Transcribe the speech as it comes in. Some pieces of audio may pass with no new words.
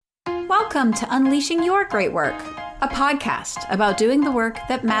welcome to Unleashing Your Great Work, a podcast about doing the work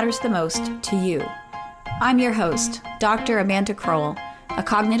that matters the most to you. I'm your host, Dr. Amanda Kroll, a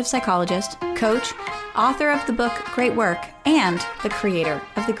cognitive psychologist, coach, author of the book Great Work, and the creator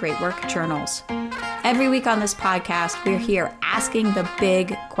of the Great Work Journals. Every week on this podcast, we're here asking the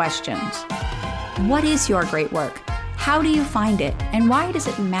big questions. What is your great work? How do you find it? And why does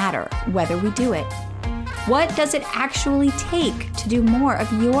it matter whether we do it? What does it actually take to do more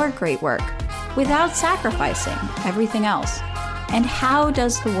of your great work without sacrificing everything else? And how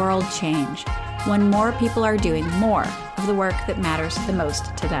does the world change when more people are doing more of the work that matters the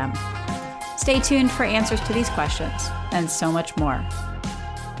most to them? Stay tuned for answers to these questions and so much more.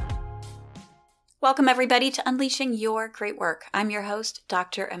 Welcome, everybody, to Unleashing Your Great Work. I'm your host,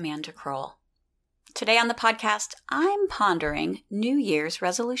 Dr. Amanda Kroll. Today on the podcast, I'm pondering New Year's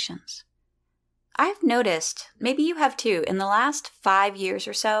resolutions. I've noticed, maybe you have too, in the last 5 years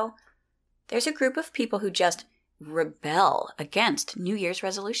or so, there's a group of people who just rebel against New Year's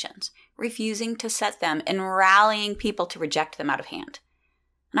resolutions, refusing to set them and rallying people to reject them out of hand.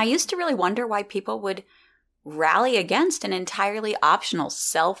 And I used to really wonder why people would rally against an entirely optional,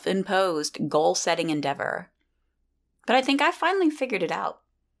 self-imposed, goal-setting endeavor. But I think I finally figured it out.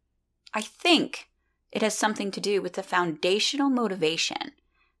 I think it has something to do with the foundational motivation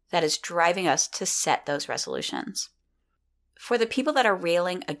that is driving us to set those resolutions. For the people that are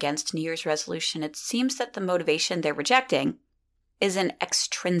railing against New Year's resolution, it seems that the motivation they're rejecting is an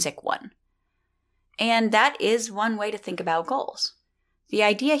extrinsic one. And that is one way to think about goals. The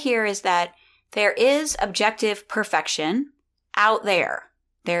idea here is that there is objective perfection out there.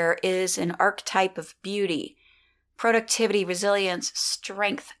 There is an archetype of beauty, productivity, resilience,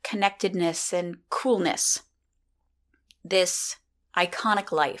 strength, connectedness, and coolness. This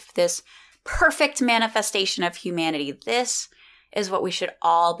iconic life, this perfect manifestation of humanity, this is what we should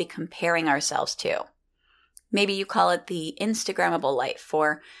all be comparing ourselves to. Maybe you call it the Instagrammable life,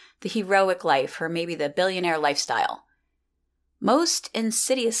 or the heroic life, or maybe the billionaire lifestyle. Most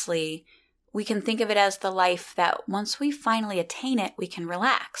insidiously, we can think of it as the life that once we finally attain it, we can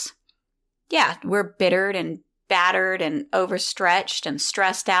relax. Yeah, we're bittered and battered and overstretched and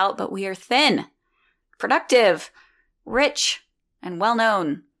stressed out, but we are thin, productive, rich, and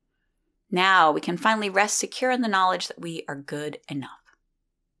well-known. Now we can finally rest secure in the knowledge that we are good enough.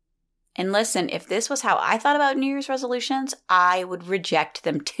 And listen, if this was how I thought about New Year's resolutions, I would reject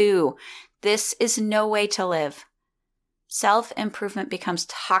them too. This is no way to live. Self-improvement becomes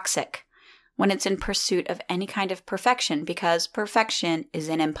toxic when it's in pursuit of any kind of perfection, because perfection is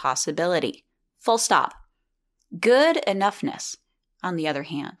an impossibility. Full stop. Good enoughness, on the other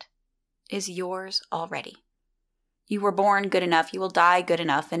hand, is yours already. You were born good enough, you will die good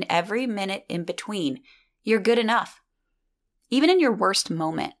enough, and every minute in between, you're good enough. Even in your worst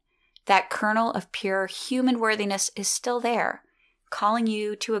moment, that kernel of pure human worthiness is still there, calling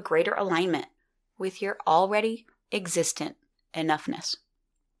you to a greater alignment with your already existent enoughness.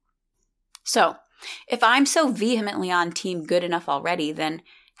 So, if I'm so vehemently on team good enough already, then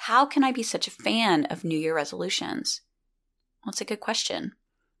how can I be such a fan of New Year resolutions? Well, it's a good question.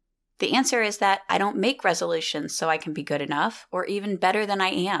 The answer is that I don't make resolutions so I can be good enough or even better than I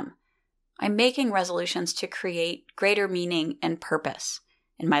am. I'm making resolutions to create greater meaning and purpose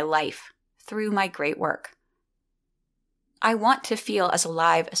in my life through my great work. I want to feel as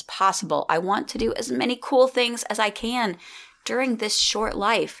alive as possible. I want to do as many cool things as I can during this short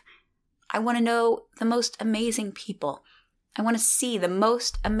life. I want to know the most amazing people. I want to see the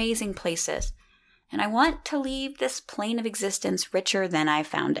most amazing places. And I want to leave this plane of existence richer than I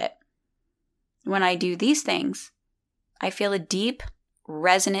found it. When I do these things, I feel a deep,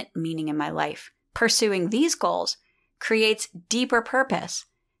 resonant meaning in my life. Pursuing these goals creates deeper purpose,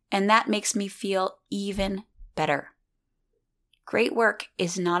 and that makes me feel even better. Great work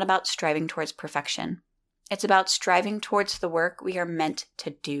is not about striving towards perfection. It's about striving towards the work we are meant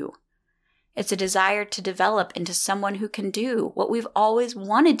to do. It's a desire to develop into someone who can do what we've always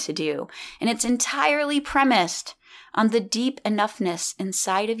wanted to do, and it's entirely premised on the deep enoughness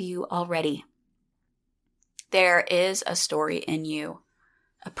inside of you already. There is a story in you,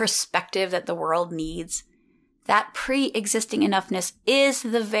 a perspective that the world needs. That pre-existing enoughness is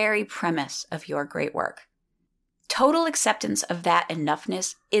the very premise of your great work. Total acceptance of that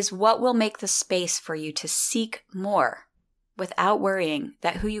enoughness is what will make the space for you to seek more without worrying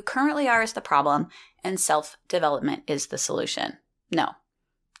that who you currently are is the problem and self-development is the solution. No.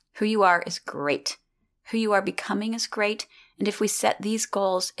 Who you are is great. Who you are becoming is great. And if we set these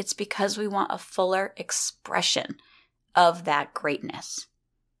goals, it's because we want a fuller expression of that greatness.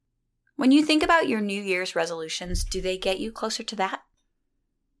 When you think about your New Year's resolutions, do they get you closer to that?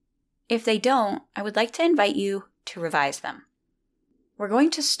 If they don't, I would like to invite you to revise them. We're going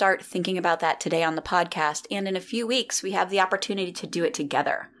to start thinking about that today on the podcast, and in a few weeks, we have the opportunity to do it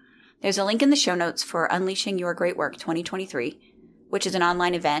together. There's a link in the show notes for Unleashing Your Great Work 2023, which is an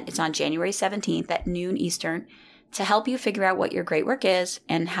online event. It's on January 17th at noon Eastern to help you figure out what your great work is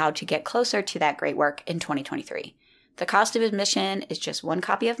and how to get closer to that great work in 2023. The cost of admission is just one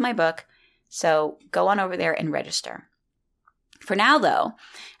copy of my book, so go on over there and register. For now, though,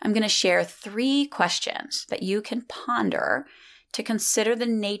 I'm going to share 3 questions that you can ponder to consider the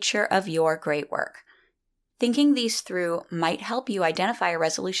nature of your great work. Thinking these through might help you identify a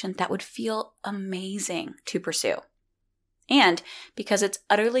resolution that would feel amazing to pursue. And because it's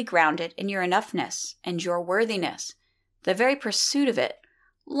utterly grounded in your enoughness and your worthiness, the very pursuit of it,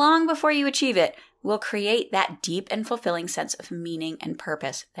 long before you achieve it, will create that deep and fulfilling sense of meaning and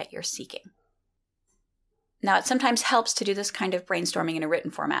purpose that you're seeking. Now, it sometimes helps to do this kind of brainstorming in a written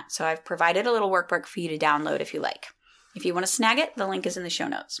format, so I've provided a little workbook for you to download if you like. If you want to snag it, the link is in the show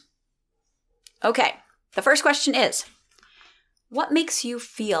notes. Okay, the first question is, what makes you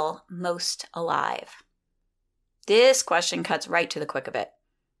feel most alive? This question cuts right to the quick of it.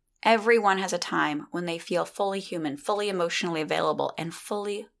 Everyone has a time when they feel fully human, fully emotionally available, and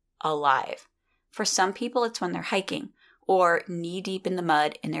fully alive. For some people, it's when they're hiking or knee-deep in the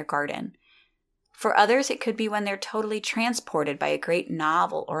mud in their garden. For others, it could be when they're totally transported by a great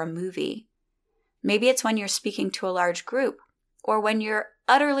novel or a movie. Maybe it's when you're speaking to a large group, or when you're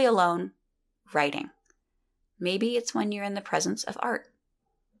utterly alone writing. Maybe it's when you're in the presence of art.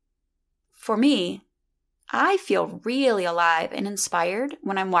 For me, I feel really alive and inspired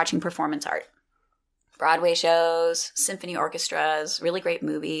when I'm watching performance art. Broadway shows, symphony orchestras, really great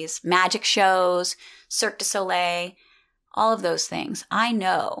movies, magic shows, Cirque du Soleil, all of those things. I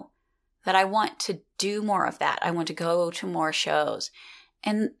know that I want to do more of that. I want to go to more shows.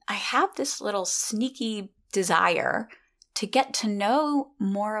 And I have this little sneaky desire to get to know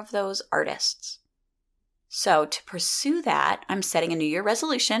more of those artists. So to pursue that, I'm setting a New Year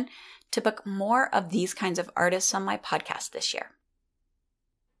resolution to book more of these kinds of artists on my podcast this year.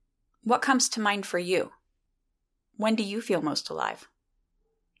 What comes to mind for you? When do you feel most alive?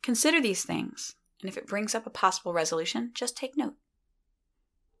 Consider these things, and if it brings up a possible resolution, just take note.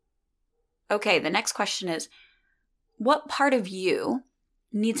 Okay, the next question is, what part of you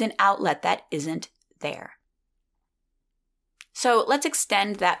needs an outlet that isn't there? So let's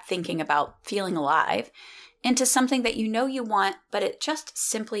extend that thinking about feeling alive into something that you know you want, but it just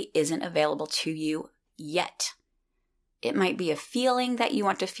simply isn't available to you yet. It might be a feeling that you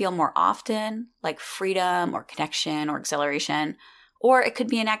want to feel more often, like freedom or connection or exhilaration, or it could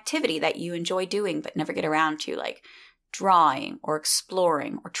be an activity that you enjoy doing but never get around to, like drawing or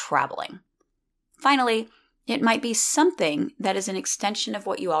exploring or traveling. Finally, it might be something that is an extension of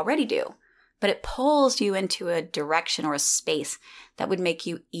what you already do, but it pulls you into a direction or a space that would make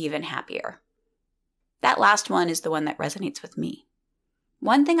you even happier. That last one is the one that resonates with me.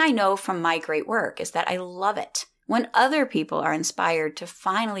 One thing I know from my great work is that I love it when other people are inspired to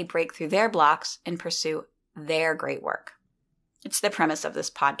finally break through their blocks and pursue their great work. It's the premise of this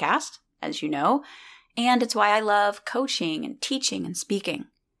podcast, as you know, and it's why I love coaching and teaching and speaking.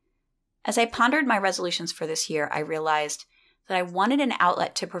 As I pondered my resolutions for this year, I realized that I wanted an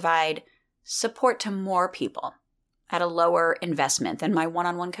outlet to provide support to more people at a lower investment than my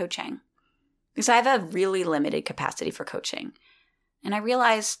one-on-one coaching. Because I have a really limited capacity for coaching. And I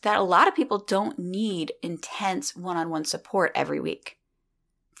realized that a lot of people don't need intense one-on-one support every week.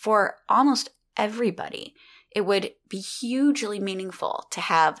 For almost everybody, it would be hugely meaningful to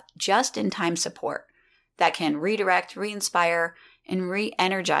have just-in-time support that can redirect, re-inspire, and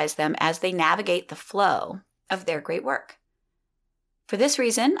re-energize them as they navigate the flow of their great work. For this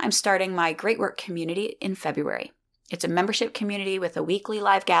reason, I'm starting my Great Work community in February. It's a membership community with a weekly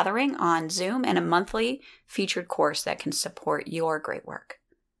live gathering on Zoom and a monthly featured course that can support your great work.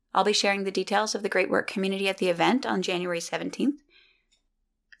 I'll be sharing the details of the Great Work community at the event on January 17th,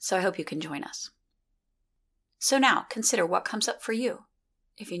 so I hope you can join us. So now, consider what comes up for you.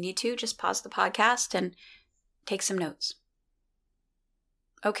 If you need to, just pause the podcast and take some notes.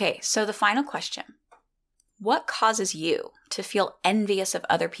 Okay, so the final question. What causes you to feel envious of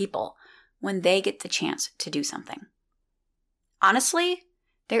other people when they get the chance to do something? Honestly,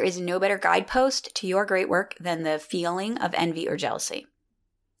 there is no better guidepost to your great work than the feeling of envy or jealousy.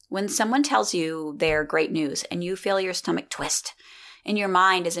 When someone tells you their great news and you feel your stomach twist and your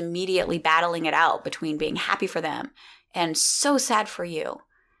mind is immediately battling it out between being happy for them and so sad for you,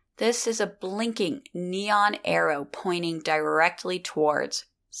 this is a blinking neon arrow pointing directly towards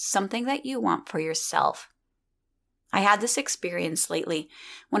something that you want for yourself. I had this experience lately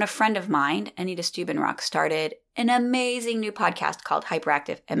when a friend of mine, Anita Stubenrock, started an amazing new podcast called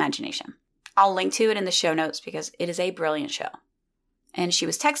Hyperactive Imagination. I'll link to it in the show notes because it is a brilliant show. And she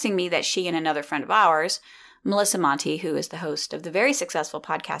was texting me that she and another friend of ours, Melissa Monti, who is the host of the very successful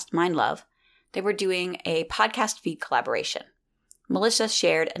podcast Mind Love, they were doing a podcast feed collaboration. Melissa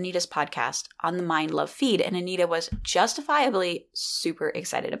shared Anita's podcast on the Mind Love feed, and Anita was justifiably super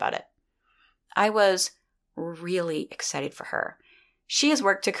excited about it. I was really excited for her. She has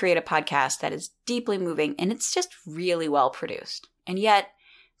worked to create a podcast that is deeply moving, and it's just really well produced. And yet,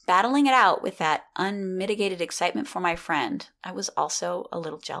 battling it out with that unmitigated excitement for my friend, I was also a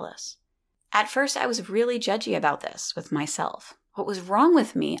little jealous. At first, I was really judgy about this with myself. What was wrong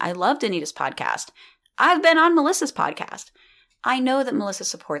with me? I loved Anita's podcast. I've been on Melissa's podcast. I know that Melissa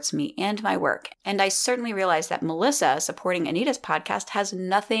supports me and my work, and I certainly realize that Melissa supporting Anita's podcast has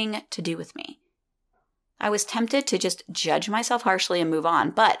nothing to do with me. I was tempted to just judge myself harshly and move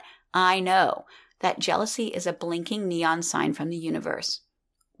on, but I know that jealousy is a blinking neon sign from the universe.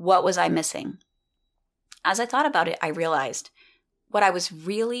 What was I missing? As I thought about it, I realized what I was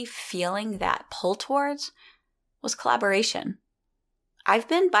really feeling that pull towards was collaboration. I've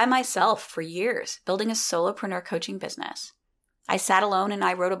been by myself for years, building a solopreneur coaching business. I sat alone and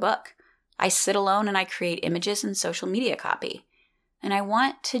I wrote a book. I sit alone and I create images and social media copy. And I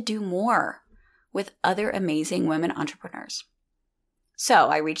want to do more with other amazing women entrepreneurs. So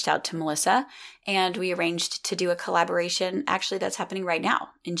I reached out to Melissa and we arranged to do a collaboration. Actually, that's happening right now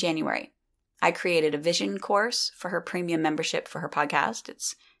in January. I created a vision course for her premium membership for her podcast.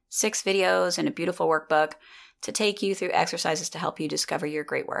 It's 6 videos and a beautiful workbook to take you through exercises to help you discover your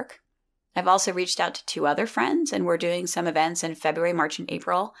great work. I've also reached out to 2 other friends, and we're doing some events in February, March, and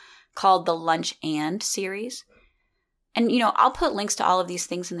April called the Lunch and series. And, I'll put links to all of these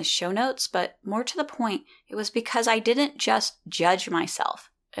things in the show notes, but more to the point, it was because I didn't just judge myself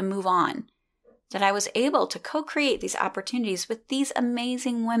and move on, that I was able to co-create these opportunities with these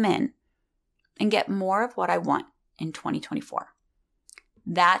amazing women and get more of what I want in 2024.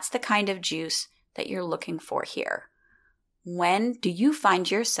 That's the kind of juice that you're looking for here. When do you find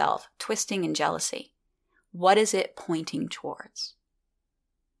yourself twisting in jealousy? What is it pointing towards?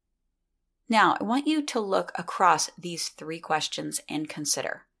 Now, I want you to look across these 3 questions and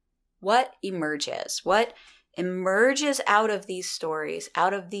consider what emerges. What emerges out of these stories,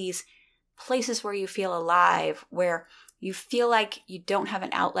 out of these places where you feel alive, where you feel like you don't have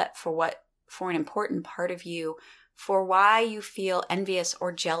an outlet for an important part of you, for why you feel envious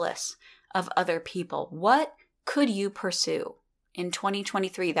or jealous of other people. What could you pursue in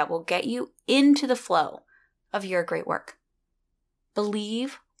 2023 that will get you into the flow of your great work?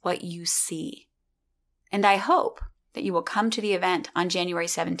 Believe what you see. And I hope that you will come to the event on January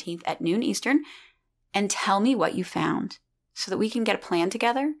 17th at noon Eastern and tell me what you found so that we can get a plan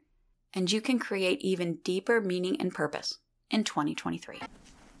together and you can create even deeper meaning and purpose in 2023.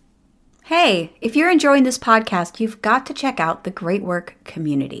 Hey, if you're enjoying this podcast, you've got to check out the Great Work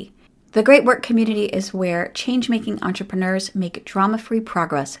Community. The Great Work Community is where change-making entrepreneurs make drama-free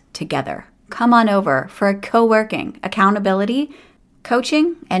progress together. Come on over for a co-working, accountability,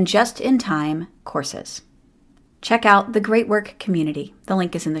 coaching, and just-in-time courses. Check out the Great Work Community. The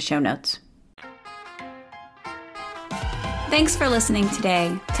link is in the show notes. Thanks for listening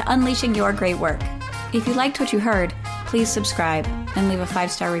today to Unleashing Your Great Work. If you liked what you heard, please subscribe and leave a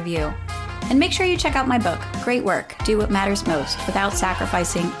 5-star review. And make sure you check out my book, Great Work, Do What Matters Most Without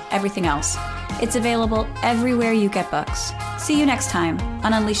Sacrificing Everything Else. It's available everywhere you get books. See you next time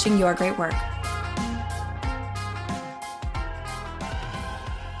on Unleashing Your Great Work.